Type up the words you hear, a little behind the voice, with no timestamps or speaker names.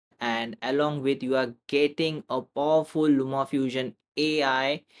and along with you are getting a powerful LumaFusion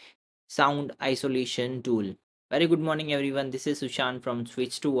AI sound isolation tool. Very good morning everyone, this is Sushant from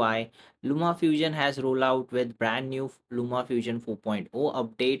Switch I. LumaFusion has rolled out with brand new LumaFusion 4.0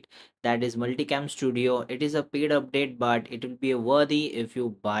 update, that is Multicam Studio. It is a paid update but it will be worthy if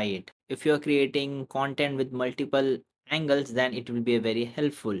you buy it. If you are creating content with multiple angles, then it will be very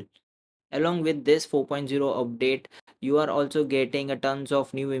helpful. Along with this 4.0 update, you are also getting a tons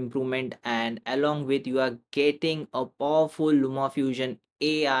of new improvement, and along with you are getting a powerful LumaFusion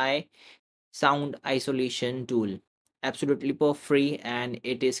AI sound isolation tool absolutely for free, and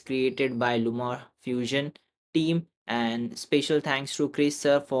it is created by LumaFusion team. And special thanks to Chris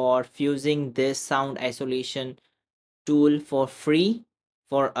sir for fusing this sound isolation tool for free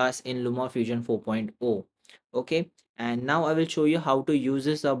for us in LumaFusion 4.0. Okay, and now I will show you how to use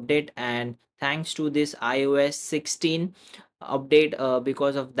this update. And thanks to this iOS 16 update,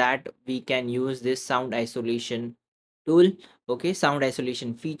 because of that we can use this sound isolation tool. Okay, sound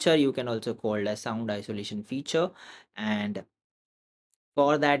isolation feature, you can also call as sound isolation feature. And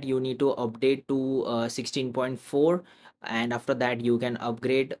for that you need to update to 16.4, and after that you can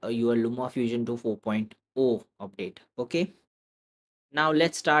upgrade your LumaFusion to 4.0 update. Okay, now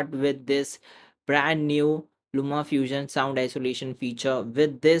let's start with this brand new LumaFusion sound isolation feature.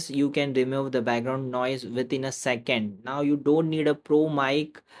 With this, you can remove the background noise within a second. Now you don't need a pro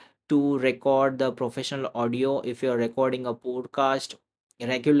mic to record the professional audio. If you're recording a podcast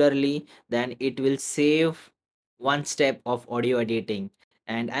regularly, then it will save one step of audio editing.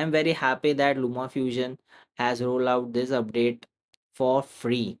 And I'm very happy that LumaFusion has rolled out this update for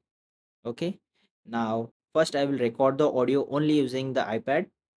free. Okay, now first I will record the audio only using the iPad.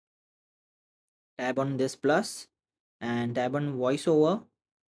 Tap on this plus and tap on voiceover,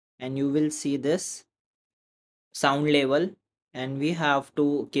 and you will see this sound level. And we have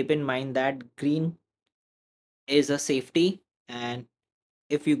to keep in mind that green is a safety, and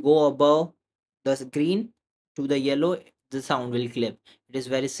if you go above the green to the yellow, the sound will clip. It is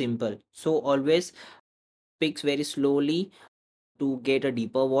very simple, so always speaks very slowly to get a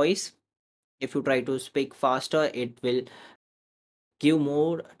deeper voice. If you try to speak faster, it will give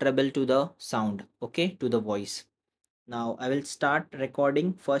more trouble to the sound, okay, to the voice. Now I will start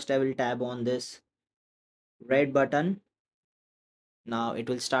recording. First I will tap on this red button. Now it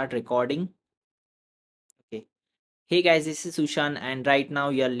will start recording. Okay, hey guys, this is Sushan, and right now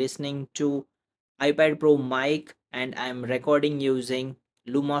you are listening to iPad Pro mic, and I'm recording using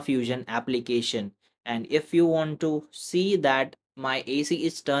LumaFusion application. And if you want to see that my AC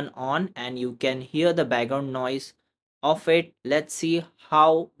is turned on and you can hear the background noise of it, let's see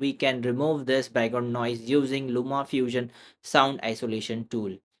how we can remove this background noise using LumaFusion sound isolation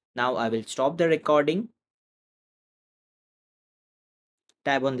tool. Now I will stop the recording,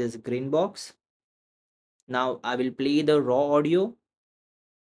 tap on this green box. Now I will play the raw audio.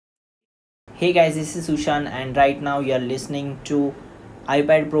 Hey guys, this is Sushan, and right now you are listening to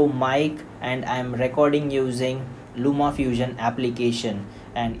iPad Pro mic, and I'm recording using LumaFusion application.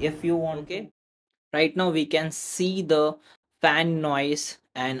 And if you want, okay, right now we can see the fan noise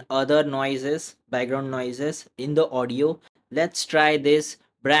and other noises, background noises in the audio. Let's try this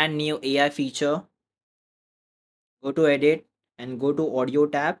brand new AI feature. Go to edit and go to audio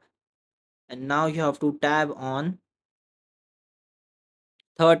tab, and now you have to tab on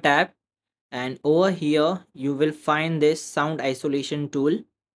third tab, and over here you will find this sound isolation tool.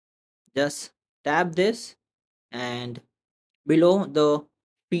 Just tap this, and below the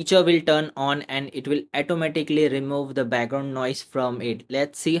feature will turn on, and it will automatically remove the background noise from it.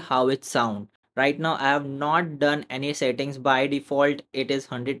 Let's see how it sound. Right now I have not done any settings. By default it is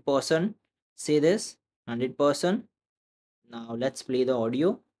 100%. See this, 100%. Now let's play the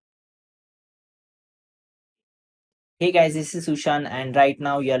audio. Hey guys, this is Sushan, and right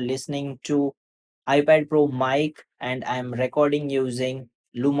now you're listening to iPad Pro mic, and I'm recording using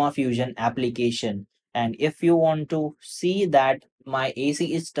LumaFusion application. And if you want to see that my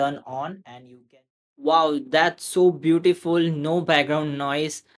AC is turned on, and you can, wow, that's so beautiful, no background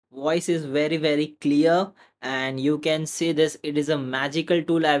noise, voice is very clear. And you can see this, it is a magical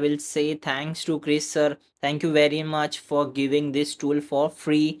tool. I will say thanks to Chris sir, thank you very much for giving this tool for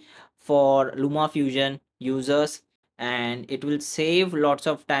free for LumaFusion users, and it will save lots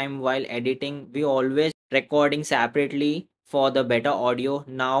of time while editing. We always recording separately for the better audio.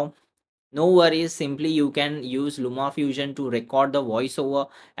 Now no worries, simply you can use LumaFusion to record the voiceover,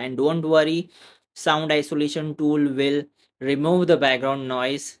 and don't worry, sound isolation tool will remove the background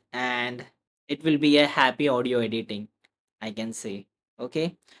noise, and it will be a happy audio editing, I can say.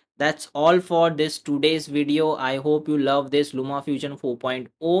 Okay, That's all for this today's video. I hope you love this LumaFusion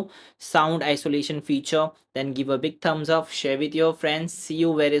 4.0 sound isolation feature. Then give a big thumbs up, share with your friends. See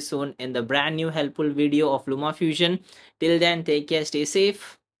you very soon in the brand new helpful video of LumaFusion. Till then, take care, stay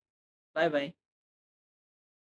safe. Bye bye.